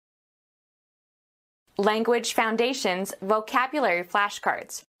Language Foundations Vocabulary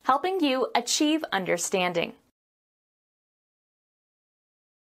Flashcards, helping you achieve understanding.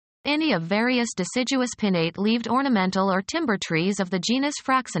 Any of various deciduous pinnate-leaved ornamental or timber trees of the genus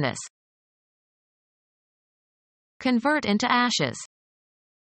Fraxinus. Convert into ashes.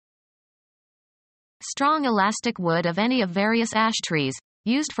 Strong elastic wood of any of various ash trees,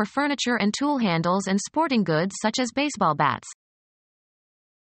 used for furniture and tool handles and sporting goods such as baseball bats.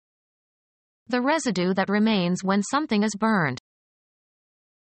 The residue that remains when something is burned.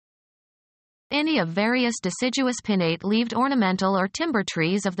 Any of various deciduous pinnate-leaved ornamental or timber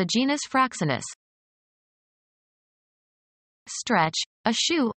trees of the genus Fraxinus. Stretch, a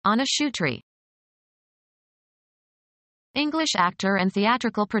shoe, on a shoe tree. English actor and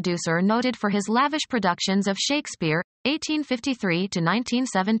theatrical producer noted for his lavish productions of Shakespeare, 1853 to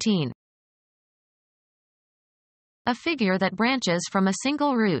 1917. A figure that branches from a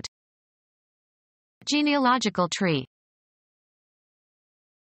single root. Genealogical tree.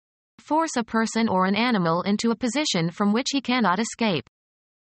 Force a person or an animal into a position from which he cannot escape.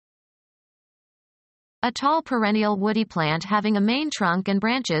 A tall perennial woody plant having a main trunk and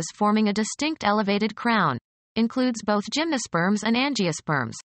branches forming a distinct elevated crown. Includes both gymnosperms and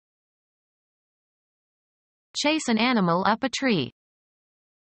angiosperms. Chase an animal up a tree.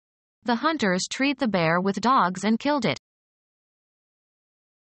 The hunters treat the bear with dogs and killed it.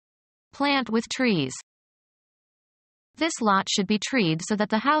 Plant with trees. This lot should be treed so that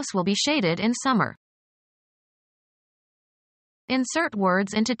the house will be shaded in summer. Insert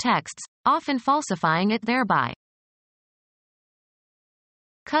words into texts, often falsifying it thereby.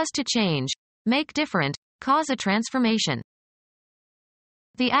 Cause to change, make different, cause a transformation.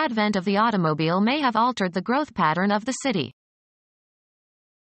 The advent of the automobile may have altered the growth pattern of the city.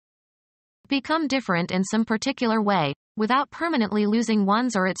 Become different in some particular way, without permanently losing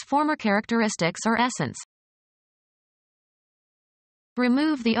one's or its former characteristics or essence.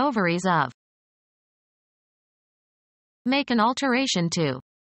 Remove the ovaries of. Make an alteration to.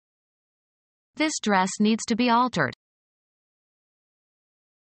 This dress needs to be altered.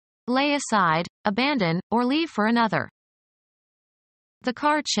 Lay aside, abandon, or leave for another. The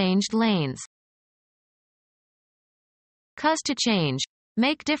car changed lanes. Cause to change,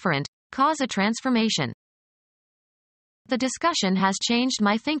 make different, cause a transformation. The discussion has changed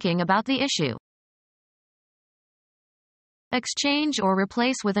my thinking about the issue. Exchange or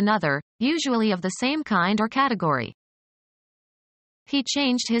replace with another, usually of the same kind or category. He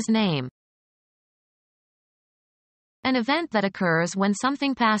changed his name. An event that occurs when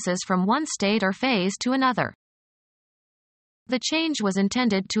something passes from one state or phase to another. The change was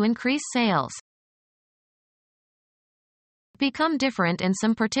intended to increase sales. Become different in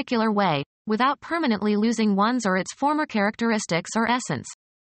some particular way, without permanently losing one's or its former characteristics or essence.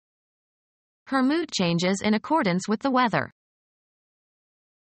 Her mood changes in accordance with the weather.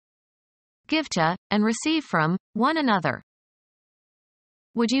 Give to, and receive from, one another.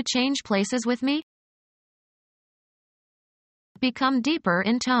 Would you change places with me? Become deeper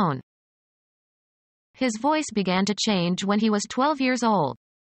in tone. His voice began to change when he was 12 years old.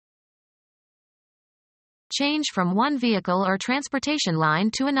 Change from one vehicle or transportation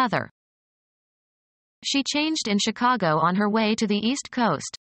line to another. She changed in Chicago on her way to the East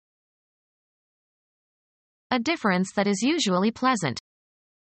Coast. A difference that is usually pleasant.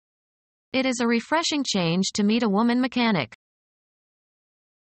 It is a refreshing change to meet a woman mechanic.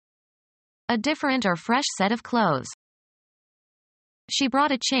 A different or fresh set of clothes. She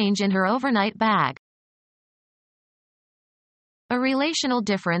brought a change in her overnight bag. A relational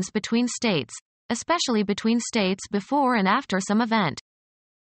difference between states, especially between states before and after some event.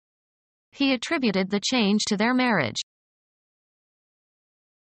 He attributed the change to their marriage.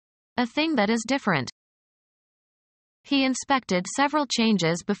 A thing that is different. He inspected several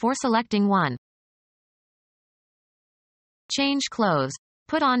changes before selecting one. Change clothes,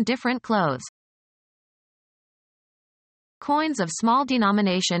 put on different clothes. Coins of small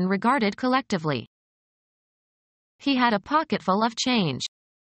denomination regarded collectively. He had a pocketful of change.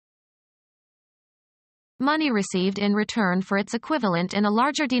 Money received in return for its equivalent in a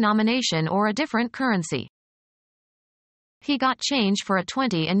larger denomination or a different currency. He got change for a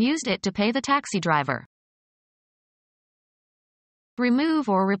 20 and used it to pay the taxi driver. Remove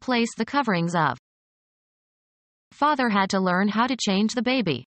or replace the coverings of. Father had to learn how to change the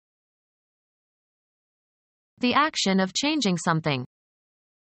baby. The action of changing something.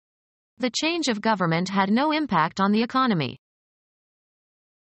 The change of government had no impact on the economy.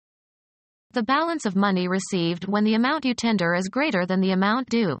 The balance of money received when the amount you tender is greater than the amount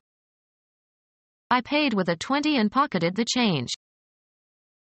due. I paid with a 20 and pocketed the change.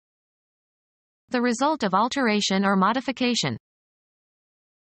 the result of alteration or modification.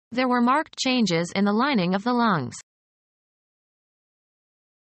 There were marked changes in the lining of the lungs.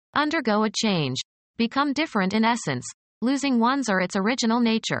 Undergo a change. Become different in essence, losing one's or its original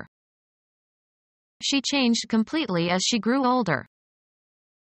nature. She changed completely as she grew older.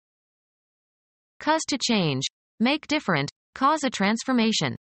 Cause to change. Make different, cause a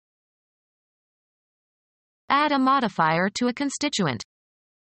transformation. Add a modifier to a constituent.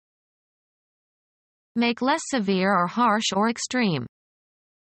 Make less severe or harsh or extreme.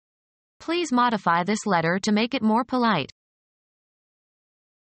 Please modify this letter to make it more polite.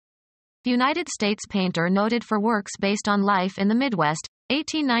 United States painter noted for works based on life in the Midwest,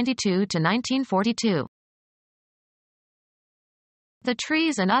 1892 to 1942. The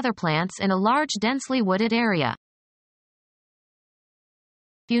trees and other plants in a large densely wooded area.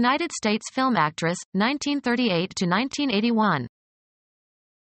 United States film actress, 1938 to 1981.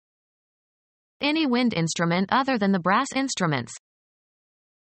 Any wind instrument other than the brass instruments.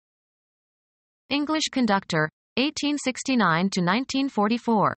 English conductor, 1869 to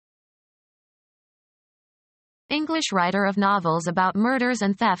 1944. English writer of novels about murders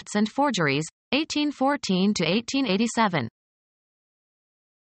and thefts and forgeries, 1814 to 1887.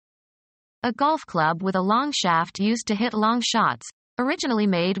 A golf club with a long shaft used to hit long shots, originally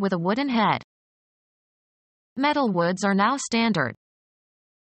made with a wooden head. Metal woods are now standard.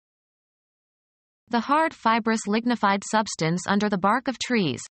 The hard fibrous lignified substance under the bark of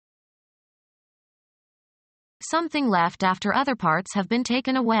trees. Something left after other parts have been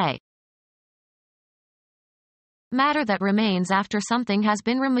taken away. Matter that remains after something has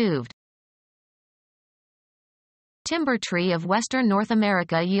been removed. Timber tree of western North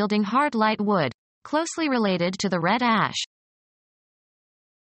America yielding hard light wood, closely related to the red ash.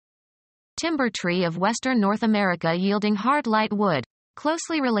 Timber tree of western North America yielding hard light wood,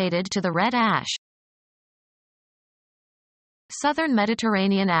 closely related to the red ash. Southern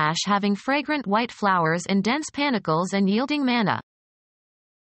Mediterranean ash having fragrant white flowers in dense panicles and yielding manna.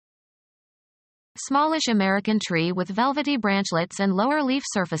 Smallish American tree with velvety branchlets and lower leaf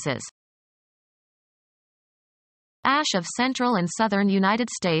surfaces. Ash of central and southern United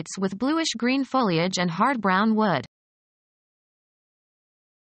States with bluish-green foliage and hard brown wood.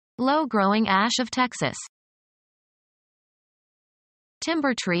 Low-growing ash of Texas.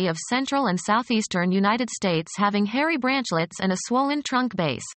 Timber tree of central and southeastern United States having hairy branchlets and a swollen trunk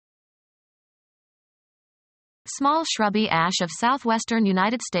base. Small shrubby ash of southwestern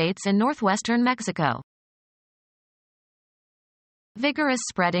United States and northwestern Mexico. Vigorous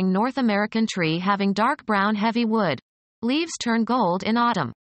spreading North American tree having dark brown heavy wood. Leaves turn gold in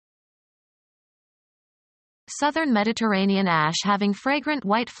autumn. Southern Mediterranean ash having fragrant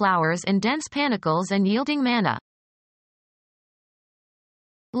white flowers in dense panicles and yielding manna.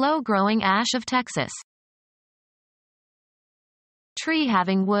 Low-growing ash of Texas. Tree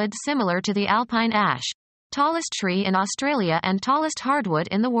having wood similar to the alpine ash. Tallest tree in Australia and tallest hardwood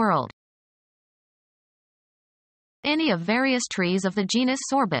in the world. Any of various trees of the genus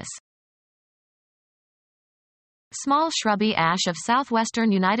Sorbus. Small shrubby ash of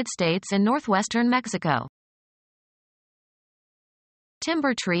southwestern United States and northwestern Mexico.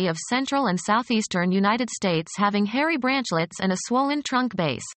 Timber tree of central and southeastern United States having hairy branchlets and a swollen trunk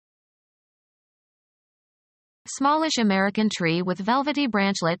base. Smallish American tree with velvety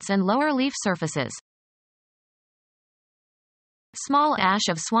branchlets and lower leaf surfaces. Small ash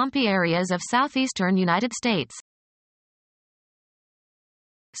of swampy areas of southeastern United States.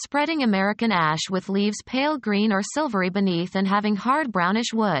 Spreading American ash with leaves pale green or silvery beneath and having hard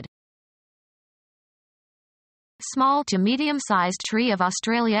brownish wood. Small to medium-sized tree of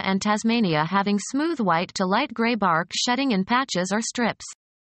Australia and Tasmania having smooth white to light gray bark shedding in patches or strips.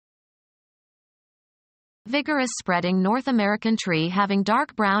 Vigorous spreading North American tree having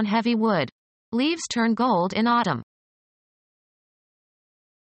dark brown heavy wood. Leaves turn gold in autumn.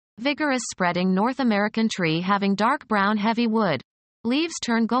 Vigorous spreading North American tree having dark brown heavy wood. Leaves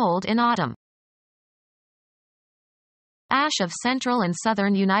turn gold in autumn. Ash of central and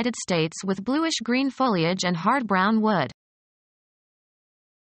southern United States with bluish-green foliage and hard brown wood.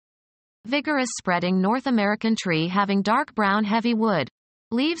 Vigorous spreading North American tree having dark brown heavy wood.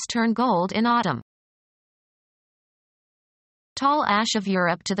 Leaves turn gold in autumn. Tall ash of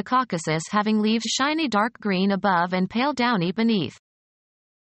Europe to the Caucasus having leaves shiny dark green above and pale downy beneath.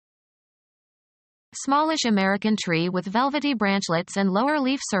 Smallish American tree with velvety branchlets and lower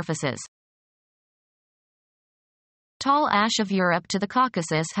leaf surfaces. Tall ash of Europe to the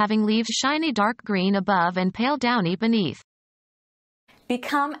Caucasus having leaves shiny dark green above and pale downy beneath.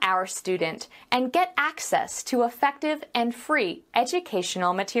 Become our student and get access to effective and free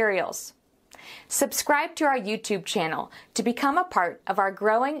educational materials. Subscribe to our YouTube channel to become a part of our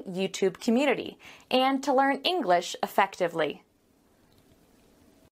growing YouTube community and to learn English effectively.